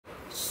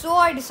So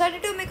I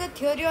decided to make a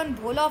theory on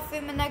Bholaa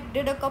film, and I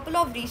did a couple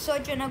of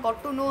research and I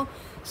got to know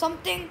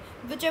something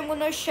which I'm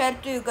gonna share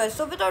to you guys.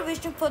 So without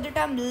wasting further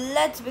time,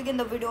 let's begin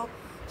the video.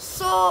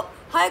 So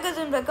hi guys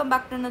and welcome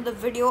back to another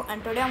video,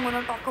 and today I'm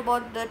gonna talk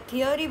about the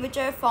theory which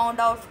I found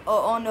out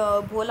on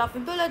Bholaa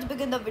film. So let's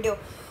begin the video.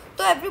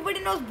 So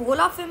everybody knows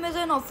Bholaa film is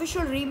an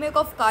official remake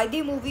of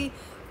Kaidi movie.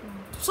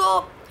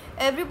 So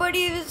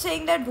everybody is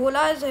saying that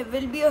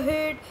will be a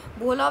hit,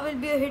 Bholaa will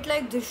be a hit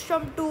like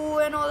Drishyam 2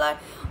 and all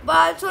that. But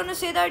I also want to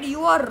say that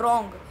you are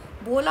wrong.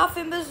 Bholaa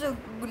film is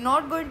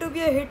not going to be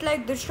a hit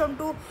like Drishyam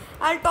 2.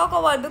 I'll talk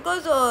about it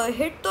because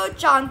hit the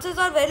chances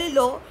are very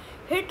low.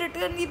 Hit it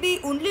can be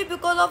only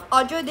because of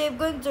Ajay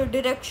Devgan's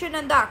direction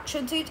and the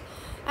action scenes,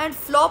 and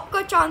flop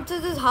ka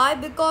chances is high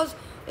because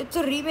it's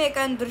a remake,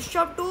 and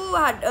Drishyam 2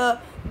 had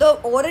the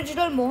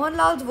original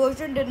Mohanlal's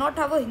version did not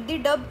have a Hindi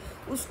dub.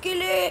 उसके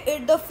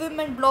लिए the film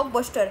and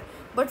blockbuster.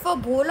 But for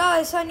Bholaa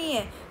ऐसा नहीं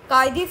है.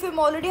 कायदी film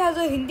already has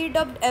a Hindi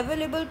dub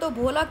available, तो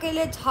Bholaa के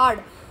लिए it's hard.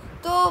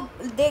 तो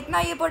देखना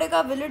ये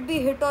पड़ेगा will it be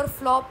hit or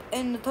flop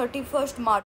in 31st March.